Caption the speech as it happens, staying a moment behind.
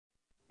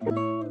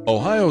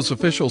Ohio's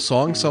official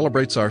song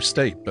celebrates our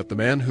state, but the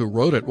man who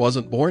wrote it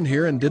wasn't born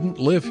here and didn't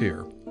live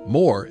here.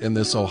 More in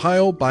this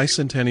Ohio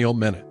Bicentennial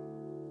Minute.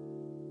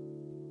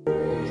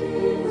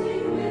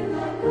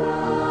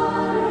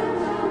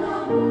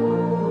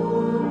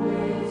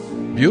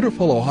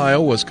 Beautiful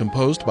Ohio was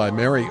composed by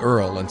Mary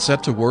Earle and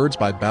set to words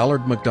by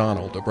Ballard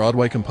McDonald, a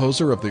Broadway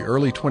composer of the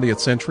early 20th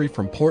century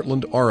from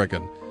Portland,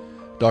 Oregon.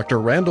 Dr.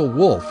 Randall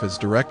Wolf is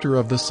director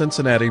of the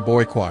Cincinnati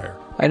Boy Choir.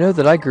 I know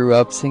that I grew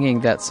up singing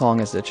that song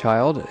as a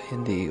child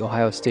in the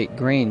Ohio State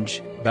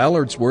Grange.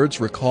 Ballard's words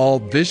recall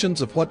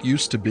visions of what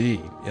used to be.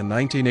 In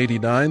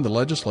 1989, the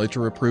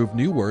legislature approved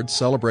new words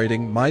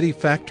celebrating mighty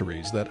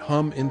factories that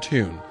hum in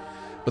tune.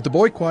 But the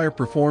Boy Choir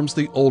performs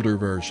the older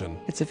version.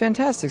 It's a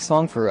fantastic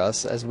song for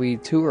us as we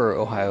tour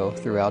Ohio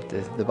throughout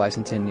the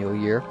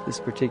bicentennial year. This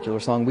particular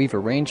song we've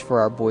arranged for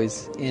our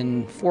boys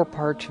in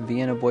 4-part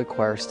Vienna Boy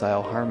Choir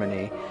style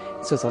harmony.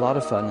 So it's a lot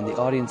of fun, and the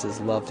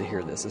audiences love to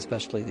hear this,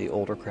 especially the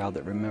older crowd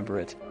that remember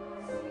it.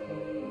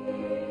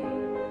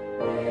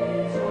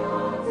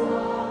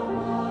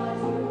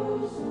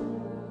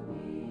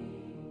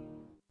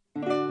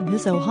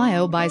 This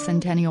Ohio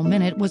Bicentennial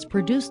Minute was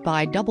produced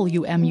by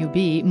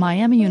WMUB,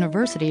 Miami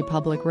University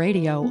Public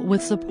Radio,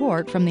 with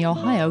support from the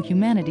Ohio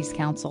Humanities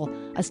Council,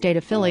 a state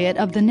affiliate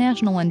of the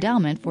National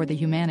Endowment for the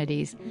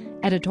Humanities.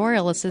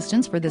 Editorial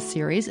assistance for this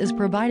series is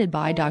provided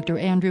by Dr.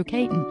 Andrew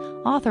Caton,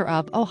 author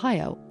of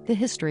Ohio, The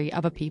History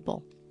of a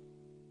People.